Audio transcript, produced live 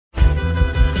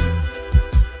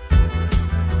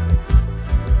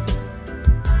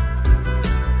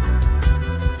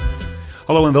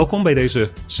Hallo en welkom bij deze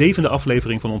 7e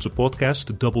aflevering van onze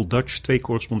podcast, Double Dutch, 2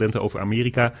 correspondenten over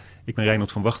Amerika. Ik ben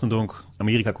Reinoud van Wachtendonk,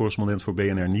 Amerika-correspondent voor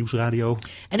BNR Nieuwsradio.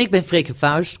 En ik ben Freke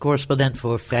Vuist, correspondent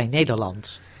voor Vrij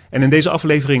Nederland. En in deze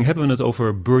aflevering hebben we het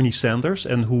over Bernie Sanders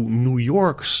en hoe New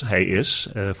Yorks hij is.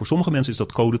 Voor sommige mensen is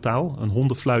dat codetaal, een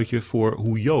hondenfluitje voor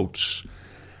hoe Joods.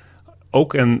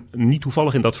 Ook en niet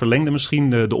toevallig in dat verlengde misschien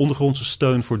de ondergrondse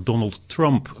steun voor Donald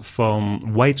Trump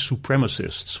van white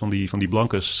supremacists. Van die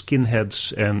blanke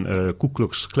skinheads en Ku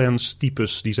Klux Klans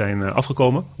types die zijn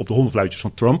afgekomen op de hondenfluitjes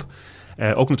van Trump.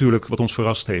 Ook natuurlijk wat ons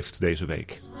verrast heeft deze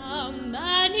week. How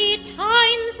many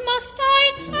times must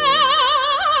I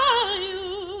tell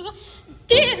you,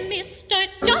 dear Mr.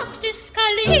 Justice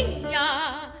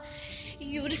Scalia,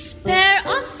 you'd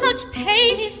spare us such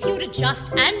pain if you'd just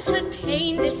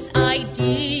entertain this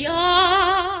idea.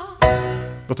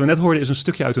 Wat we net hoorden is een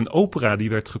stukje uit een opera die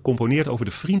werd gecomponeerd over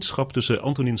de vriendschap tussen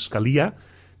Antonin Scalia,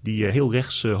 die heel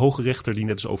rechts hoge rechter die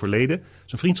net is overleden.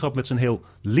 Zijn vriendschap met zijn heel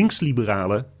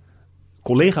linksliberale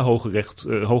collega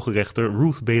hoge rechter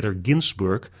Ruth Bader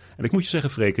Ginsburg. En ik moet je zeggen,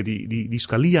 Freke, die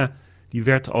Scalia die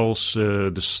werd als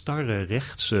de starre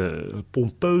rechtse,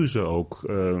 pompeuze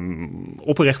ook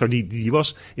opperrechter die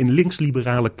was in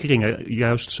linksliberale kringen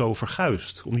juist zo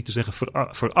verguisd. Om niet te zeggen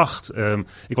veracht.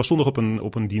 Ik was zondag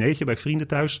op een dinertje bij vrienden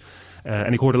thuis.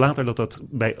 En ik hoorde later dat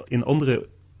in andere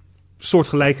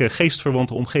soortgelijke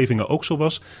geestverwante omgevingen ook zo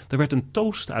was. Er werd een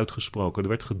toast uitgesproken. Er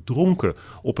werd gedronken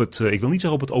op het, ik wil niet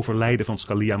zeggen op het overlijden van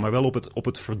Scalia, maar wel op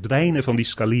het verdwijnen van die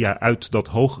Scalia uit dat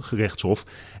Hooggerechtshof.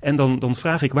 En dan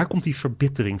vraag ik, waar komt die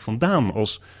verbittering vandaan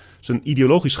als zijn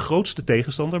ideologisch grootste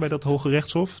tegenstander bij dat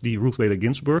Hooggerechtshof, die Ruth Bader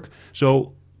Ginsburg,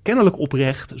 zo kennelijk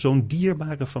oprecht zo'n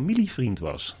dierbare familievriend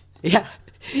was? Ja,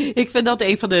 ik vind dat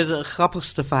een van de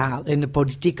grappigste verhalen in de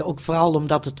politiek, ook vooral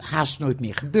omdat het haast nooit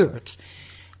meer gebeurt.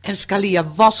 En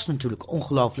Scalia was natuurlijk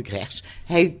ongelooflijk rechts.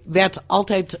 Hij werd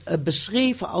altijd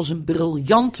beschreven als een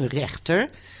briljante rechter.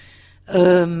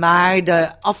 Maar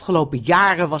de afgelopen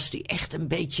jaren was hij echt een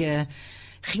beetje,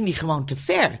 ging hij gewoon te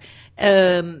ver.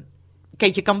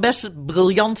 Kijk, je kan best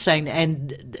briljant zijn en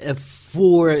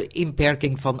voor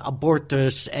inperking van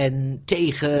abortus en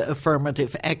tegen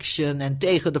affirmative action en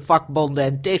tegen de vakbonden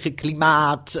en tegen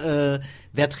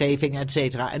klimaatwetgeving, et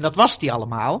cetera. En dat was hij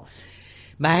allemaal.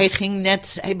 Maar hij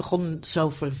begon zo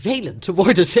vervelend te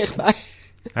worden, zeg maar.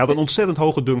 Hij had een ontzettend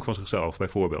hoge dunk van zichzelf,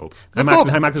 bijvoorbeeld. Hij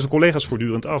maakte zijn collega's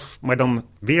voortdurend af. Maar dan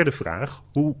weer de vraag,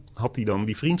 hoe had hij dan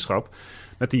die vriendschap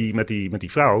met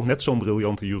die vrouw, net zo'n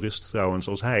briljante jurist trouwens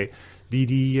als hij,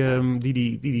 die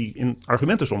in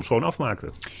argumenten soms gewoon afmaakte.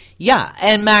 Ja,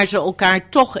 maar ze elkaar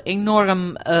toch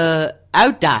enorm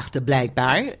uitdaagden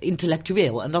blijkbaar,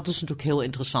 intellectueel. En dat is natuurlijk heel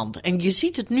interessant. En je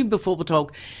ziet het nu bijvoorbeeld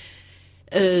ook.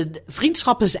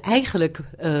 Vriendschap is eigenlijk,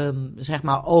 zeg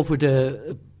maar, over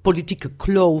de politieke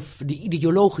kloof, de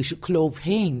ideologische kloof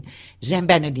heen, zijn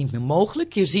bijna niet meer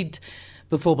mogelijk. Je ziet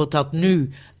bijvoorbeeld dat nu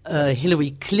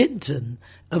Hillary Clinton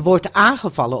wordt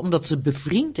aangevallen omdat ze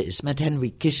bevriend is met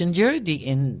Henry Kissinger, die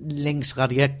in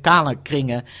links-radicale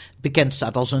kringen bekend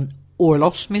staat als een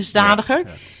oorlogsmisdadiger.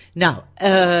 Ja. Nou,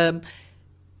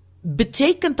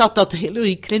 betekent dat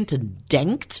Hillary Clinton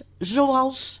denkt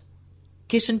zoals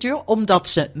Kissinger, omdat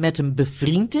ze met hem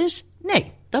bevriend is?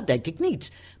 Nee, dat denk ik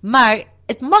niet. Maar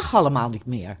het mag allemaal niet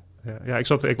meer. Ja, ik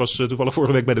was toevallig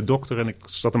vorige week bij de dokter en ik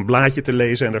zat een blaadje te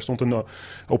lezen en daar stond een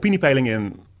opiniepeiling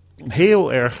in.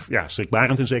 Heel erg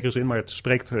schrikbarend in zekere zin, maar het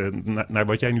spreekt naar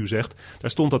wat jij nu zegt. Daar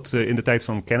stond dat in de tijd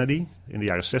van Kennedy, in de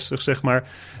jaren 60 zeg maar,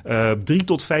 3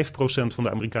 tot 5% van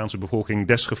de Amerikaanse bevolking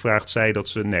desgevraagd zei dat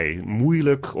ze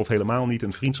moeilijk of helemaal niet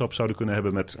een vriendschap zouden kunnen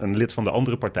hebben met een lid van de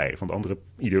andere partij, van de andere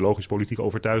ideologisch-politieke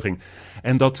overtuiging.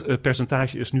 En dat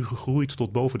percentage is nu gegroeid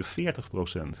tot boven de 40%.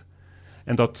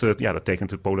 En dat tekent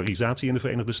de polarisatie in de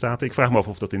Verenigde Staten. Ik vraag me af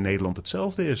of dat in Nederland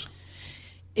hetzelfde is.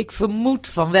 Ik vermoed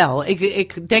van wel.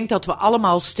 Ik denk dat we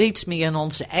allemaal steeds meer in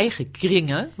onze eigen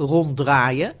kringen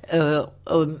ronddraaien.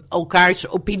 Elkaars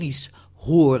opinies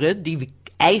horen, die we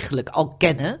eigenlijk al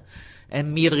kennen.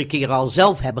 En meerdere keren al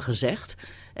zelf hebben gezegd.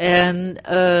 En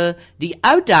die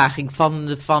uitdaging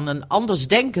van een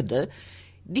andersdenkende,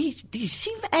 die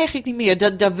zien we eigenlijk niet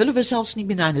meer. Daar willen we zelfs niet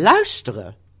meer naar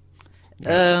luisteren.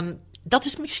 Dat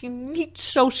is misschien niet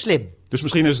zo slim. Dus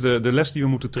misschien is de les die we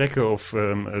moeten trekken, of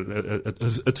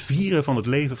het vieren van het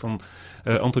leven van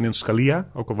Antonin Scalia,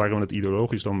 ook al waren we het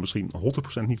ideologisch dan misschien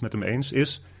 100% niet met hem eens,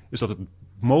 is dat het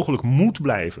mogelijk moet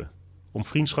blijven om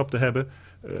vriendschap te hebben,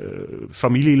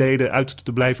 familieleden uit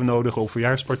te blijven nodigen op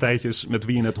verjaarspartijtjes met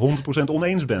wie je het 100%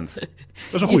 oneens bent. Dat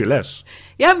is een goede les.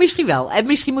 Ja, misschien wel. En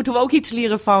misschien moeten we ook iets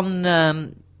leren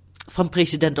van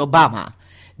president Obama.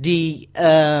 die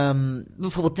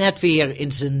bijvoorbeeld net weer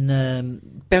in zijn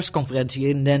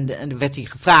persconferentie, en werd hij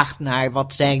gevraagd naar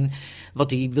wat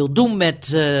hij wil doen met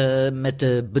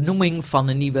de benoeming van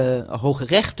een nieuwe hoge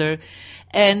rechter.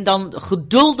 En dan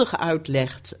geduldig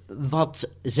uitlegt wat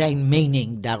zijn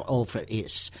mening daarover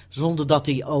is. Zonder dat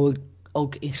hij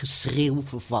ook in geschreeuw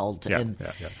vervalt.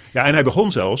 Ja, en hij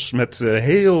begon zelfs met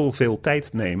heel veel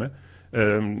tijd nemen.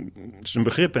 Zijn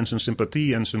begrip en zijn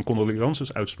sympathie en zijn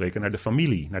condolences uitspreken naar de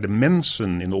familie, naar de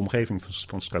mensen in de omgeving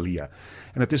van Scalia.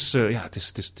 En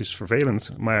het is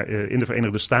vervelend, maar in de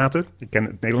Verenigde Staten, ik ken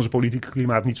het Nederlandse politieke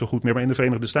klimaat niet zo goed meer, maar in de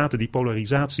Verenigde Staten, die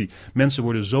polarisatie, mensen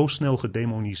worden zo snel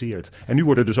gedemoniseerd. En nu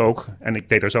worden dus ook, en ik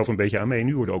deed daar zelf een beetje aan mee,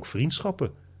 nu worden ook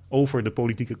vriendschappen over de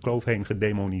politieke kloof heen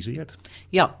gedemoniseerd.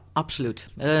 Ja, absoluut.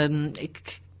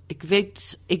 Ik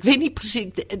weet niet precies.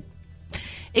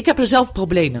 Ik heb er zelf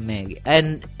problemen mee.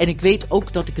 En ik weet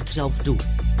ook dat ik het zelf doe.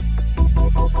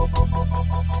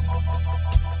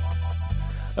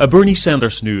 Bernie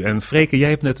Sanders nu. En Freke, jij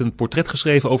hebt net een portret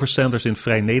geschreven over Sanders in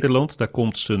Vrij Nederland. Daar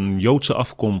komt zijn Joodse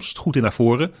afkomst goed in naar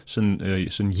voren.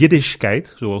 Zijn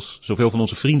Jiddischkeit, zoals zoveel van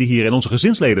onze vrienden hier en onze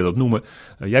gezinsleden dat noemen.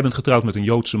 Jij bent getrouwd met een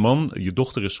Joodse man. Je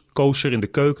dochter is kosher in de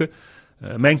keuken.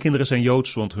 Mijn kinderen zijn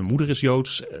Joods, want hun moeder is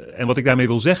Joods. En wat ik daarmee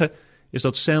wil zeggen is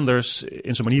dat Sanders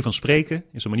in zijn manier van spreken,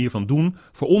 in zijn manier van doen,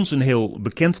 voor ons een heel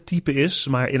bekend type is.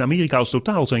 Maar in Amerika als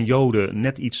totaal zijn Joden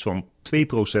net iets van 2%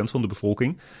 van de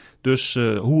bevolking. Dus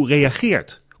hoe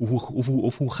reageert,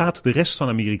 hoe gaat de rest van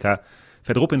Amerika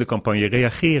verderop in de campagne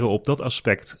reageren op dat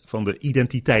aspect van de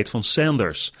identiteit van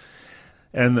Sanders?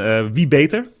 En wie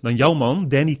beter dan jouw man,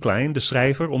 Danny Klein, de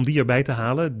schrijver, om die erbij te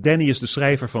halen. Danny is de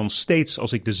schrijver van Steeds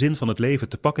als ik de zin van het leven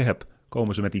te pakken heb,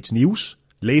 komen ze met iets nieuws.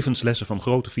 Levenslessen van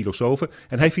grote filosofen.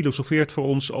 En hij filosofeert voor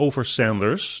ons over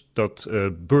Sanders, dat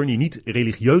Bernie niet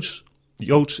religieus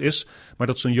Joods is, maar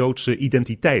dat zijn Joodse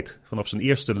identiteit vanaf zijn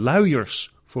eerste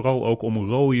luiers vooral ook om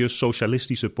rode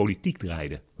socialistische politiek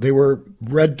draaide. They were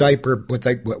red diaper, what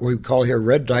we call here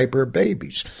red diaper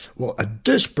babies. Well, I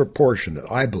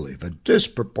believe, a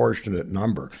disproportionate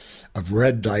number of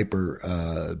red diaper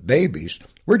babies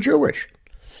were Jewish.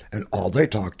 And all they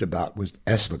talked about was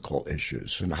ethical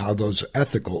issues and how those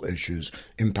ethical issues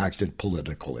impacted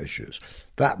political issues.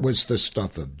 That was the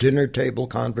stuff of dinner table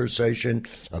conversation,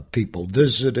 of people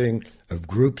visiting, of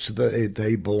groups that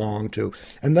they belonged to.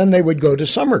 And then they would go to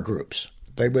summer groups.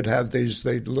 They would have these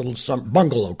little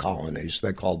bungalow colonies,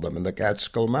 they called them, in the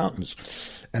Catskill Mountains.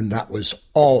 And that was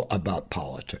all about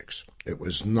politics. It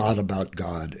was not about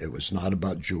God. It was not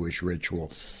about Jewish ritual.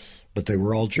 But they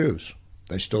were all Jews.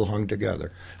 They still hung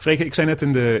together. Freke, ik zei net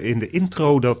in de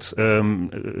intro dat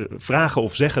vragen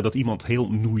of zeggen dat iemand heel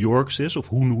New Yorks is, of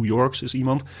hoe New Yorks is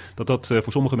iemand, dat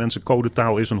voor sommige mensen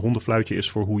codetaal is, een hondenfluitje is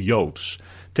voor hoe Joods.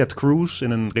 Ted Cruz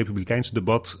in een republikeins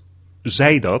debat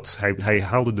zei dat. Hij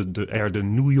haalde er de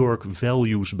New York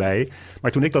values bij.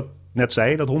 Maar toen ik dat net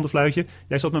zei, dat hondenfluitje,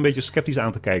 jij zat me een beetje sceptisch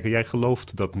aan te kijken. Jij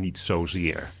gelooft dat niet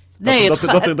zozeer. Nee,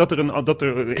 dat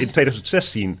er in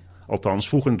 2016... Althans,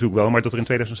 vroeger natuurlijk wel, maar dat er in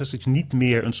 2016 niet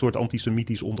meer een soort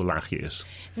antisemitisch onderlaagje is.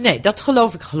 Nee, dat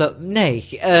geloof ik.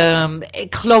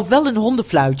 Ik geloof wel in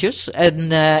hondenfluitjes.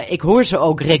 En ik hoor ze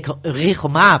ook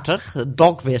regelmatig,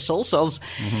 dog whistles.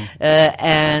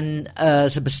 En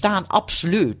ze bestaan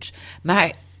absoluut.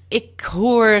 Maar ik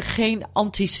hoor geen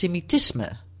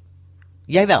antisemitisme.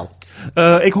 Jij wel?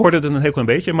 Ik hoorde het een heel klein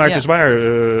beetje, maar het is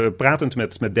waar, pratend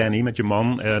met Danny, met je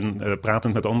man en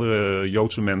pratend met andere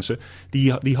Joodse mensen,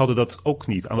 die hadden dat ook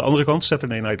niet. Aan de andere kant,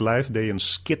 Saturday Night Live deed een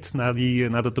skit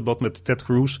na dat debat met Ted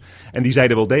Cruz en die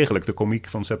zeiden wel degelijk, de komiek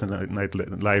van Saturday Night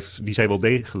Live, die zei wel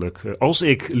degelijk, als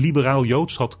ik liberaal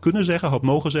Joods had kunnen zeggen, had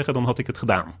mogen zeggen, dan had ik het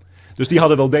gedaan. Dus die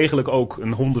hadden wel degelijk ook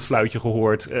een hondenfluitje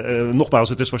gehoord. Nogmaals,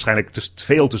 het is waarschijnlijk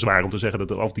veel te zwaar om te zeggen dat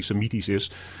het antisemitisch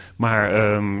is.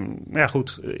 Maar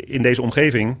goed, in deze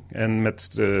omgeving en met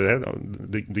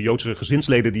de Joodse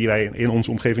gezinsleden die wij in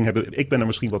onze omgeving hebben, ik ben er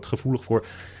misschien wat gevoelig voor.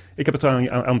 Ik heb het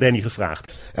aan Danny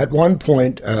gevraagd. At one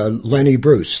point, Lenny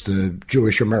Bruce, the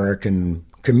Jewish-American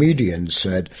comedian,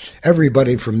 said,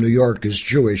 everybody from New York is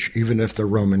Jewish, even if they're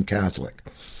Roman Catholic.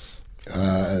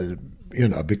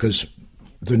 Because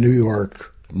the New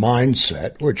York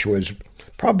mindset, which was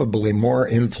probably more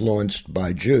influenced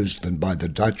by Jews than by the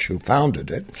Dutch who founded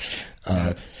it,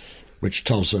 which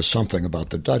tells us something about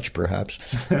the Dutch, perhaps.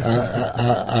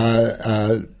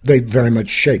 They very much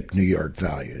shaped New York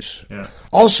values. Yeah.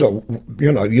 Also,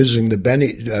 using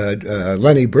the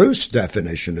Lenny Bruce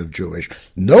definition of Jewish,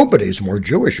 nobody's more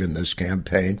Jewish in this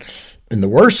campaign, in the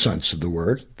worst sense of the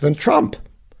word, than Trump.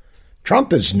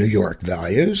 Trump is New York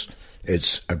values.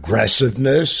 It's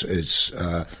aggressiveness. It's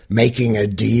making a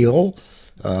deal.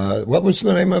 What was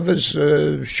the name of his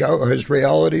show, his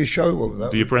reality show?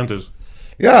 The Apprentice.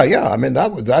 Yeah. I mean,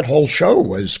 that whole show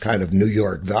was kind of New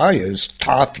York values.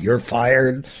 Tough, you're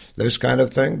fired, this kind of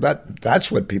thing. That's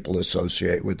what people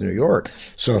associate with New York.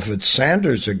 So if it's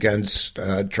Sanders against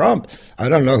Trump, I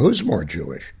don't know who's more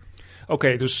Jewish.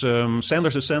 Oké, dus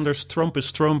Sanders is Sanders, Trump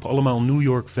is Trump. Allemaal New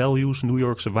York values, New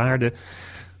Yorkse waarden.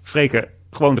 Freke,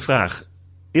 gewoon de vraag.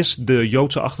 Is de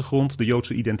Joodse achtergrond, de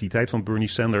Joodse identiteit van Bernie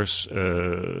Sanders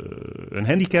een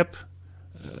handicap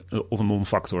of een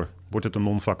non-factor? Wordt het een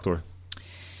non-factor?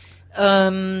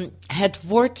 Het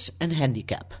wordt een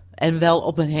handicap. En wel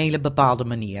op een hele bepaalde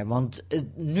manier. Want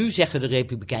nu zeggen de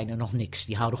Republikeinen nog niks.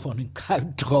 Die houden gewoon hun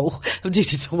kuit droog. Die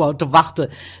zitten gewoon te wachten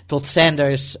tot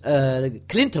Sanders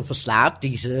Clinton verslaat.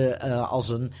 Die ze als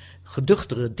een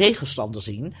geduchtere tegenstander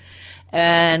zien.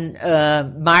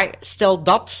 Maar stel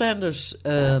dat Sanders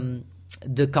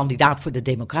de kandidaat voor de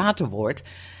Democraten wordt,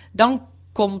 dan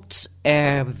komt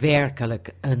er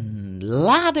werkelijk een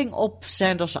lading op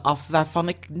Sanders af waarvan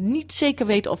ik niet zeker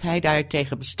weet of hij daar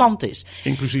tegen bestand is.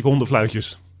 Inclusief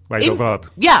hondenfluitjes, waar je het over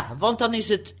had. Ja, want dan is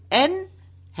het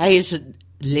hij is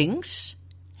links,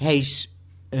 hij is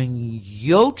een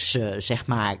Joodse, zeg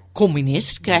maar,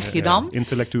 communist, krijg je dan.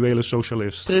 Intellectuele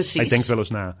socialist. Precies. Hij denkt wel eens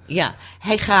na. Ja,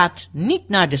 hij gaat niet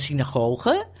naar de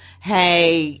synagoge.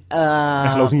 Hij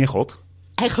gelooft niet in God.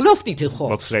 Hij gelooft niet in God.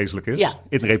 Wat vreselijk is. Ja.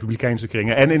 In republikeinse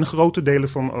kringen. En in grote delen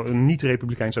van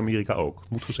niet-republikeins Amerika ook.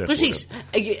 Moet gezegd Precies.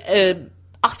 worden.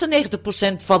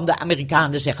 98% van de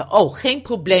Amerikanen zeggen, oh, geen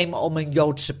probleem om een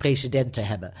Joodse president te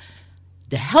hebben.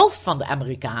 De helft van de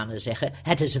Amerikanen zeggen,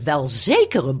 het is wel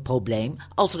zeker een probleem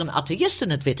als er een atheïst in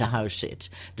het Witte Huis zit.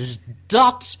 Dus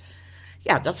dat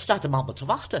staat hem allemaal te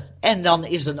wachten. En dan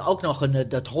is er ook nog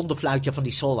dat hondenfluitje van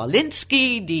die Saul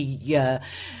Alinsky,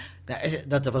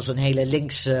 dat was een hele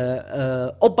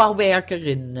linkse opbouwwerker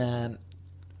in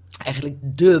eigenlijk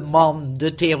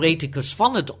de theoreticus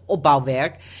van het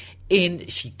opbouwwerk in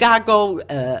Chicago.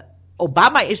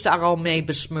 Obama is daar al mee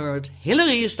besmeurd.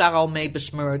 Hillary is daar al mee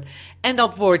besmeurd. En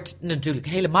dat wordt natuurlijk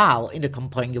helemaal in de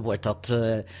campagne wordt dat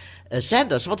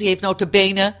Sanders. Want die heeft nota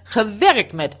bene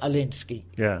gewerkt met Alinsky.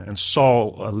 Ja, en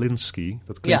Saul Alinsky.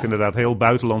 Dat klinkt inderdaad heel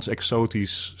buitenlands,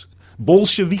 exotisch.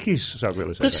 Bolsjewikisch, zou ik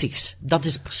willen zeggen. Precies. Dat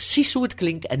is precies hoe het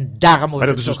klinkt. En daarom wordt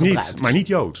het zo dus gebruikt. Maar niet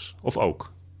Joods. Of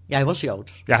ook? Ja, hij was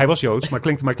Joods. Ja, hij was Joods. Maar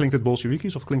klinkt het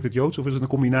Bolsjewikisch of klinkt het Joods? Of is het een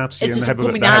combinatie? Het is en een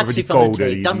combinatie van de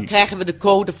twee. Dan krijgen we de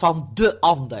code van de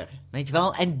ander. Weet je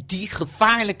wel? En die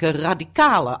gevaarlijke,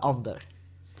 radicale ander.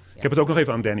 Ik heb het ook nog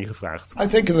even aan Danny gevraagd. I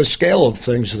think in the scale of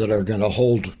things that are going to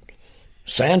hold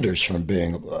Sanders from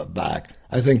being back,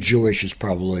 I think Jewish is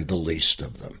probably the least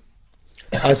of them.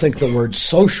 I think the word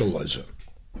socialism,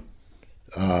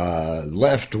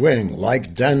 left wing,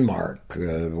 like Denmark,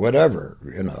 whatever,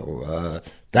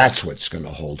 that's what's going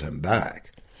to hold him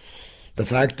back. The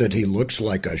fact that he looks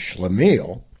like a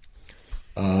schlemiel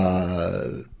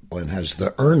and has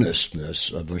the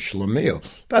earnestness of a schlemiel,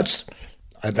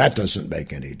 that doesn't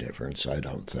make any difference, I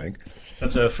don't think.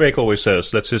 That's Freke always says.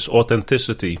 That's his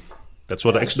authenticity.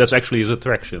 That's actually his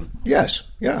attraction. Yes,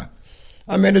 yeah.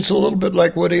 I mean, it's a little bit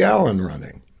like Woody Allen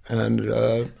running. And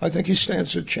I think he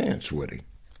stands a chance, Woody.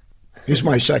 He's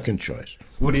my second choice.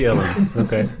 Woody Allen,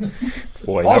 okay.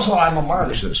 Boy, also, I'm a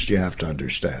Marxist, you have to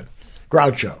understand.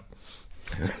 Groucho.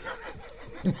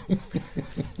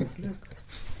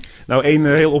 Nou, een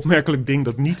heel opmerkelijk ding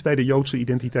dat niet bij de Joodse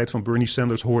identiteit van Bernie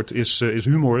Sanders hoort, is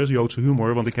humor, is Joodse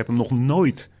humor. Want ik heb hem nog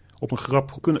nooit op een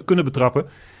grap kunnen betrappen.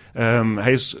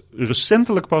 Hij is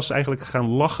recentelijk pas eigenlijk gaan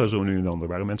lachen zo nu en dan. Er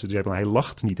waren mensen die zeiden, hij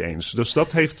lacht niet eens. Dus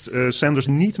dat heeft Sanders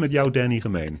niet met jou, Danny,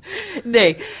 gemeen.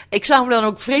 Nee, ik zou hem dan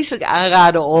ook vreselijk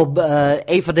aanraden om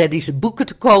een van Danny's boeken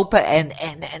te kopen en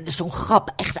zo'n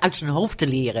grap echt uit zijn hoofd te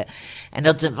leren. En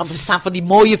want er staan van die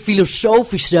mooie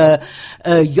filosofische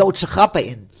Joodse grappen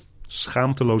in.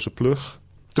 Schaamteloze plug.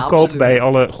 Te Absoluut. koop bij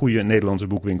alle goede Nederlandse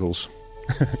boekwinkels.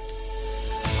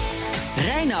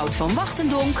 Reinoud van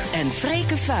Wachtendonk en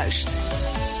Freke Vuist.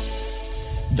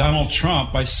 Donald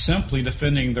Trump, by simply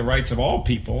defending the rights of all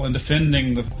people and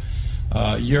defending the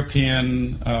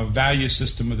European value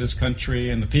system of this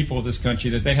country and the people of this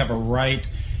country, that they have a right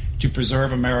to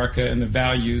preserve America and the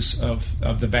values of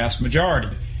the vast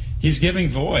majority. He's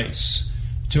giving voice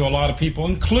to a lot of people,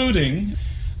 including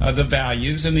the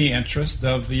values and the interests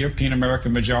of the European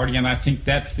American majority, and I think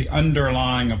that's the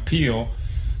underlying appeal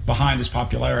behind his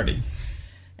popularity.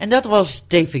 En dat was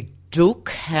David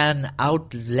Duke, een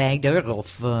oud-leider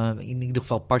of in ieder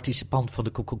geval participant van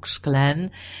de Ku Klux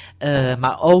Klan.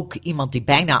 Maar ook iemand die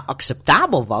bijna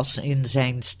acceptabel was in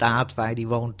zijn staat waar hij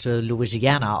woont,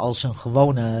 Louisiana, als een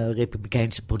gewone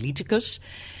republikeinse politicus.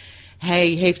 Hij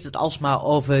heeft het alsmaar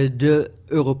over de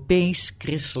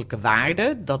Europees-christelijke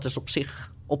waarden. Dat is op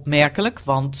zich opmerkelijk,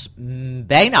 want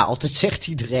bijna altijd zegt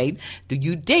iedereen de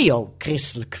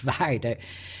Judeo-christelijke waarden,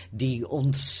 die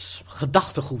ons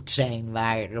gedachtegoed zijn,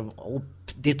 waarop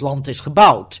dit land is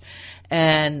gebouwd.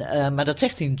 Maar dat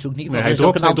zegt hij natuurlijk niet, want hij is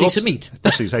ook een antisemiet.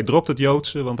 Precies, hij dropt het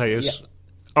Joodse, want hij is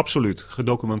absoluut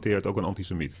gedocumenteerd ook een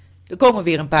antisemiet. Er komen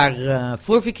weer een paar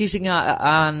voorverkiezingen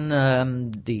aan,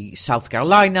 die South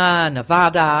Carolina,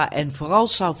 Nevada en vooral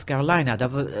South Carolina.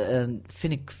 Dat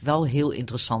vind ik wel heel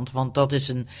interessant, want dat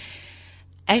is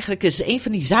eigenlijk is een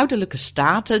van die zuidelijke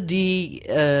staten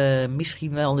die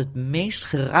misschien wel het meest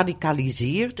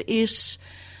geradicaliseerd is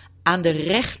aan de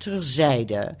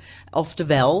rechterzijde.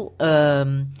 Oftewel,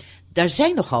 daar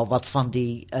zijn nogal wat van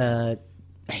die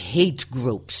hate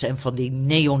groups en van die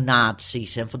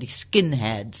neonazies en van die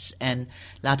skinheads. En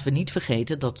laten we niet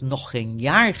vergeten dat nog geen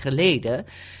jaar geleden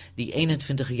die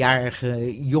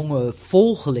 21-jarige jonge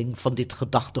volgeling van dit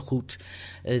gedachtegoed,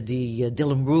 die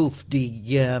Dylan Roof,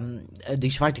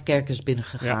 die Zwarte Kerk is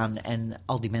binnengegaan en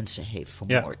al die mensen heeft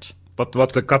vermoord. Ja.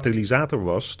 Wat de katalysator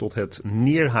was tot het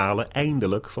neerhalen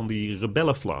eindelijk van die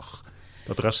rebellenvlag.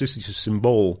 Dat racistische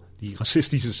symbool, die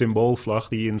racistische symboolvlag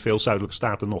die in veel zuidelijke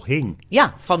staten nog hing.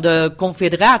 Ja, van de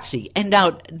Confederatie. En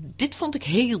nou, dit vond ik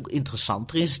heel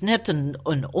interessant. Er is net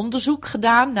een onderzoek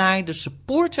gedaan naar de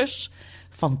supporters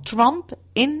van Trump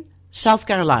in South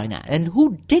Carolina. En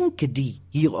hoe denken die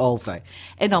hierover?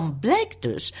 En dan blijkt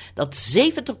dus dat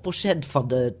 70% van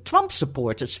de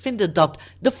Trump-supporters vinden dat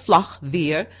de vlag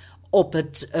weer op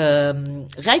het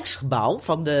Rijksgebouw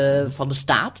van de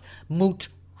staat moet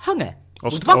hangen.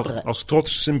 Als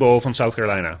trots symbool van South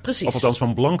Carolina. Precies. Of althans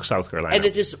van blank South Carolina. En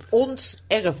het is ons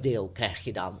erfdeel, krijg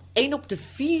je dan. 1 op de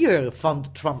 4 van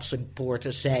de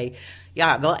Trump-supporters zei,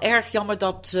 ja, wel erg jammer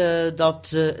dat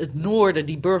het noorden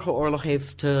die burgeroorlog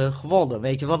heeft gewonnen.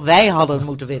 Weet je wat, wij hadden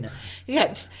moeten winnen.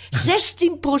 Ja, 16%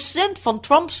 van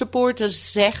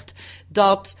Trump-supporters zegt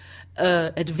dat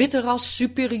het witte ras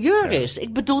superieur is.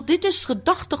 Ik bedoel, dit is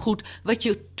gedachtegoed wat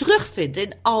je terugvindt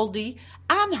in al die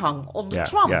aanhang onder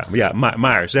Trump. Ja,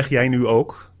 maar zeg jij nu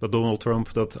ook dat Donald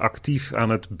Trump dat actief aan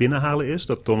het binnenhalen is?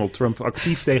 Dat Donald Trump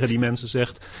actief tegen die mensen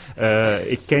zegt,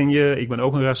 ik ken je, ik ben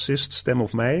ook een racist, stem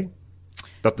op mij?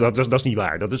 Dat is niet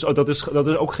waar. Dat is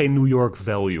ook geen New York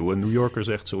value. Een New Yorker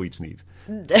zegt zoiets niet.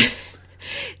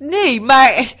 Nee,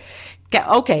 maar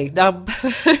oké, nou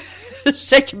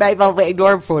zet je mij wel weer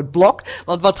enorm voor het blok.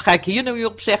 Want wat ga ik hier nu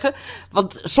op zeggen?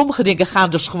 Want sommige dingen gaan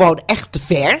dus gewoon echt te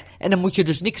ver. En dan moet je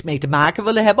dus niks mee te maken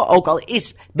willen hebben. Ook al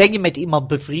ben je met iemand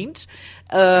bevriend.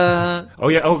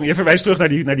 Je verwijst terug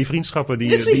naar die vriendschappen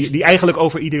die eigenlijk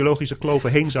over ideologische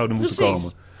kloven heen zouden moeten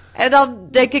komen. En dan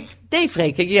denk ik, nee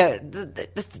Freke,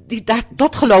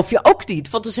 dat geloof je ook niet.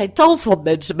 Want er zijn tal van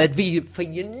mensen met wie je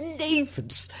van je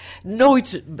levens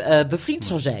nooit bevriend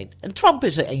zou zijn. En Trump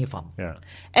is er een van. Ja.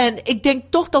 En ik denk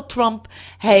toch dat Trump,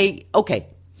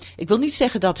 ik wil niet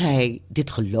zeggen dat hij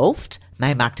dit gelooft, maar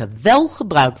hij maakt er wel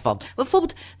gebruik van.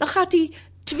 Bijvoorbeeld, dan gaat hij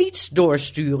tweets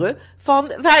doorsturen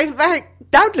van waar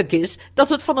duidelijk is dat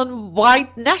het van een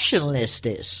white nationalist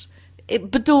is. Ik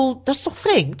bedoel, dat is toch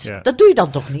vreemd? Ja. Dat doe je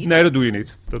dan toch niet? Nee, dat doe je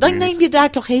niet. Dan neem je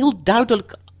daar toch heel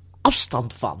duidelijk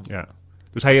afstand van. Ja.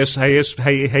 Dus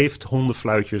hij heeft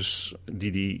hondenfluitjes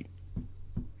die hij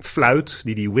fluit,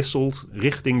 die hij wisselt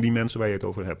richting die mensen waar je het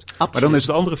over hebt. Absoluut. Maar dan is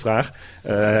de andere vraag,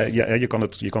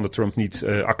 je kan het Trump niet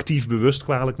actief bewust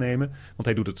kwalijk nemen, want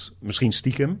hij doet het misschien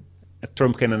stiekem.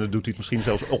 Trump kennende doet hij het misschien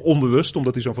zelfs onbewust,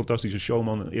 omdat hij zo'n fantastische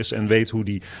showman is en weet hoe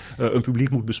hij een publiek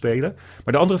moet bespelen.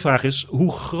 Maar de andere vraag is,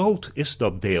 hoe groot is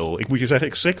dat deel? Ik moet je zeggen,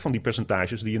 ik schrik van die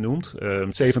percentages die je noemt. 70%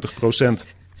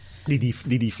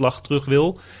 die vlag terug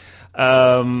wil.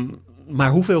 Maar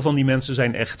hoeveel van die mensen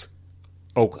zijn echt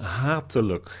ook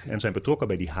hatelijk en zijn betrokken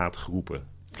bij die haatgroepen?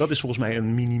 Dat is volgens mij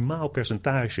een minimaal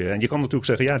percentage. En je kan natuurlijk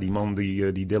zeggen, ja, die man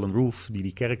die Dylan Roof,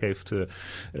 die kerk heeft,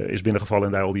 is binnengevallen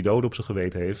en daar al die doden op zijn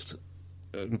geweten heeft.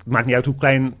 Het maakt niet uit hoe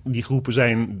klein die groepen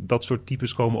zijn, dat soort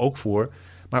types komen ook voor.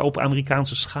 Maar op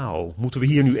Amerikaanse schaal moeten we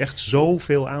hier nu echt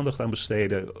zoveel aandacht aan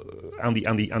besteden,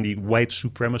 aan die white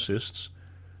supremacists.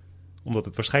 Omdat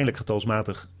het waarschijnlijk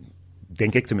getalsmatig,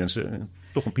 denk ik tenminste,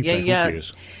 toch een piepklein groepje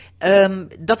is.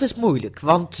 Dat is moeilijk,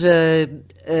 want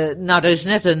er is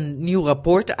net een nieuw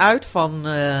rapport uit van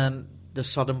de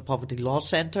Southern Poverty Law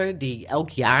Center, die elk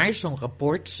jaar zo'n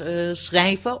rapport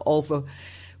schrijven over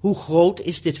hoe groot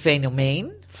is dit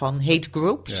fenomeen van hate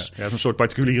groups. Ja, een soort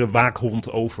particuliere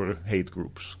waakhond over hate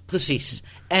groups. Precies.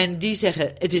 En die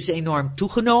zeggen, het is enorm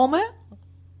toegenomen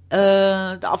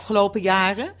de afgelopen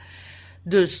jaren.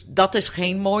 Dus dat is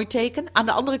geen mooi teken. Aan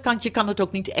de andere kant, je kan het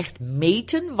ook niet echt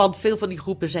meten. Want veel van die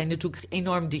groepen zijn natuurlijk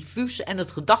enorm diffuus. En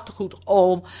het gedachtegoed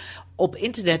op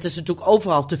internet is natuurlijk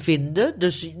overal te vinden.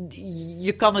 Dus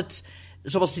je kan het,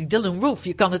 zoals die Dylann Roof,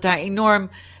 je kan het daar enorm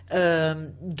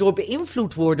door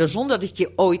beïnvloed worden. Zonder dat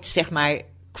je ooit, zeg maar,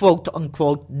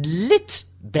 quote-unquote lid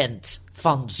bent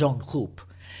van zo'n groep.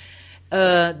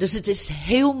 Dus het is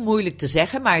heel moeilijk te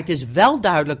zeggen. Maar het is wel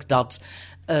duidelijk dat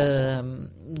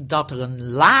er een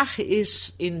laag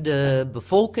is in de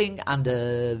bevolking aan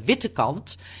de witte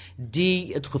kant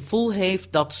die het gevoel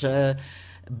heeft dat ze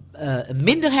een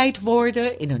minderheid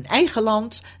worden in hun eigen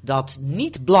land, dat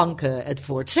niet-blanken het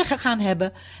voor het zeggen gaan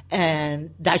hebben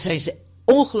en daar zijn ze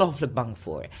ongelooflijk bang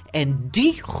voor. En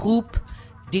die groep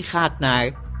die gaat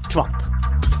naar Trump.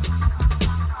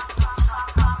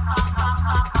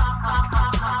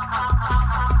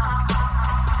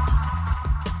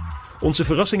 Onze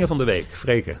verrassingen van de week,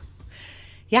 Freke.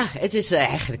 Ja, het is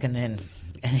eigenlijk een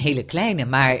hele kleine,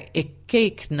 maar ik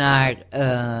keek naar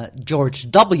George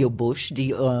W. Bush,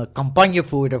 die campagne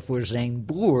voerde voor zijn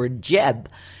broer Jeb.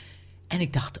 En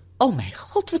ik dacht, oh mijn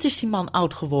god, wat is die man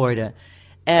oud geworden.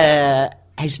 Hij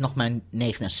is nog maar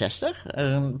 69.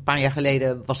 Een paar jaar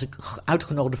geleden was ik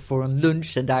uitgenodigd voor een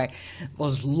lunch en daar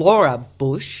was Laura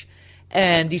Bush.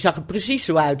 En die zag er precies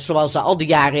zo uit zoals ze al die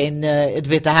jaren in het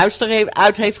Witte Huis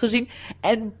eruit heeft gezien.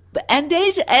 En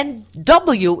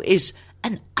W is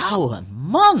een oude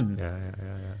man.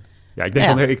 Ja,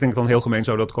 ik denk dan heel gemeen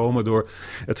zou dat komen door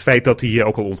het feit dat hij,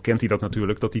 ook al ontkent hij dat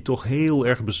natuurlijk, dat hij toch heel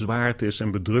erg bezwaard is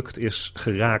en bedrukt is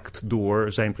geraakt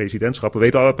door zijn presidentschap. We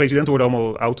weten al, presidenten worden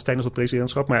allemaal oud tijdens het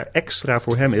presidentschap, maar extra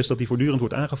voor hem is dat hij voortdurend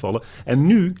wordt aangevallen. En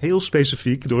nu, heel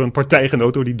specifiek, door een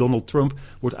partijgenoot, door die Donald Trump,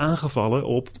 wordt aangevallen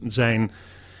op zijn,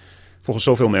 volgens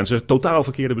zoveel mensen, totaal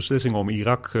verkeerde beslissing om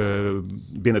Irak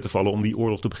binnen te vallen, om die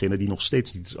oorlog te beginnen die nog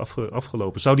steeds niet is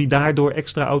afgelopen. Zou die daardoor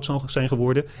extra oud zijn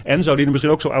geworden? En zou die er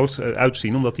misschien ook zo oud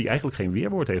uitzien, omdat hij eigenlijk geen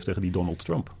weerwoord heeft tegen die Donald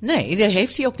Trump? Nee, dat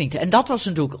heeft hij ook niet. En dat was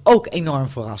natuurlijk ook enorm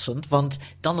verrassend, want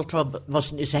Donald Trump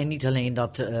zei niet alleen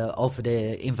dat over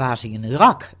de invasie in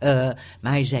Irak,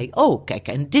 maar hij zei, kijk,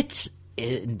 en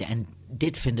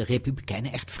dit vinden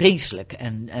Republikeinen echt vreselijk.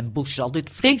 En Bush zal dit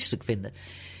vreselijk vinden.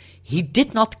 He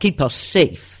did not keep us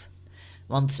safe.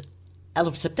 Want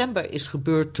 11 september is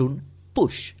gebeurd toen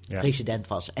Bush president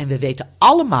was. En we weten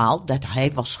allemaal dat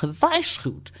hij was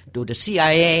gewaarschuwd door de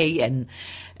CIA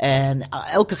en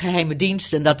elke geheime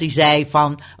dienst. En dat hij zei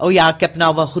van, ik heb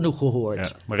nou wel genoeg gehoord.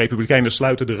 Ja, maar Republikeinen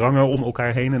sluiten de rangen om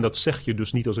elkaar heen. En dat zeg je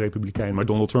dus niet als Republikein. Maar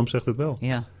Donald Trump zegt het wel.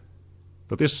 Ja.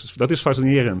 Dat is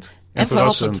fascinerend en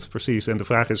verrassend. Precies. En de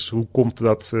vraag is, hoe komt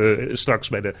dat straks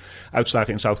bij de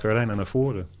uitslagen in South Carolina naar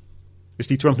voren? Is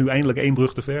die Trump nu eindelijk 1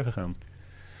 brug te ver gegaan?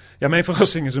 Ja, mijn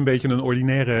verrassing is een beetje een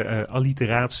ordinaire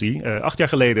alliteratie. 8 jaar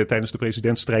geleden tijdens de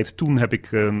presidentsstrijd, toen heb ik,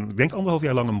 denk 1,5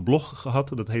 jaar lang een blog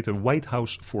gehad. Dat heette White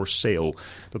House for Sale.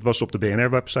 Dat was op de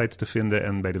BNR-website te vinden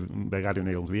en bij Radio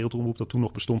Nederland Wereldomroep, dat toen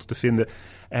nog bestond, te vinden.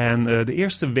 En de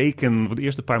eerste weken, de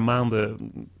eerste paar maanden,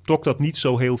 trok dat niet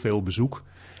zo heel veel bezoek.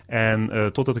 En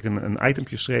totdat ik een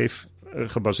itempje schreef,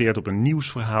 gebaseerd op een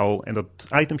nieuwsverhaal. En dat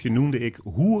itempje noemde ik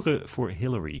Hoeren voor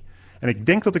Hillary. En ik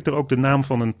denk dat ik er ook de naam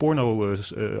van een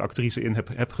pornoactrice in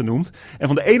heb genoemd. En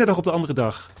van de ene dag op de andere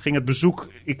dag ging het bezoek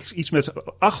iets met 800%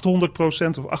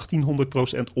 of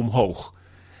 1800% omhoog.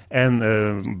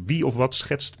 En wie of wat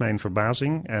schetst mijn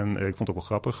verbazing. En ik vond het ook wel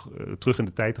grappig, terug in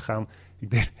de tijd te gaan.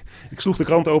 Ik sloeg de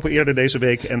krant open eerder deze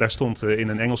week en daar stond in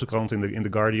een Engelse krant, in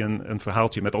The Guardian, een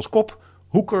verhaaltje met als kop: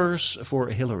 Hookers voor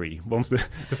Hillary. Want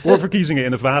de voorverkiezingen in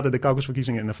Nevada, de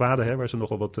caucusverkiezingen in Nevada, waar ze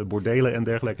nogal wat bordelen en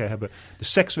dergelijke hebben. De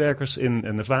sekswerkers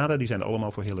in Nevada, die zijn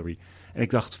allemaal voor Hillary. En ik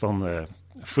dacht van,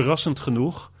 verrassend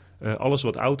genoeg, alles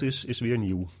wat oud is weer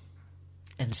nieuw.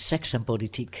 En seks en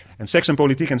politiek. En seks en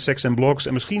politiek en seks en blogs.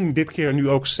 En misschien dit keer nu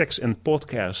ook seks en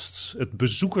podcasts. Het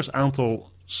bezoekersaantal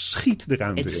schiet de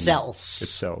ruimte in. It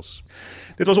sells.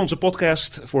 Dit was onze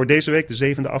podcast voor deze week,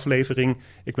 de 7e aflevering.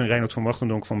 Ik ben Reinoud van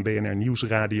Wachtendonk van BNR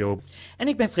Nieuwsradio. En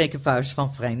ik ben Freke Vuijs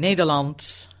van Vrij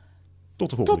Nederland. Tot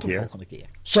de volgende keer.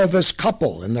 So this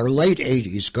couple in their late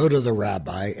 80s go to the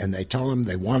rabbi and they tell him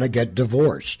they want to get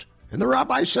divorced. And the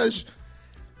rabbi says,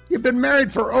 "You've been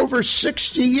married for over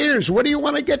 60 years. What do you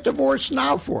want to get divorced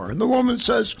now for?" And the woman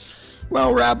says,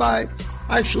 "Well, Rabbi,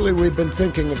 actually we've been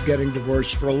thinking of getting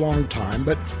divorced for a long time,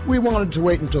 but we wanted to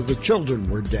wait until the children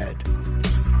were dead."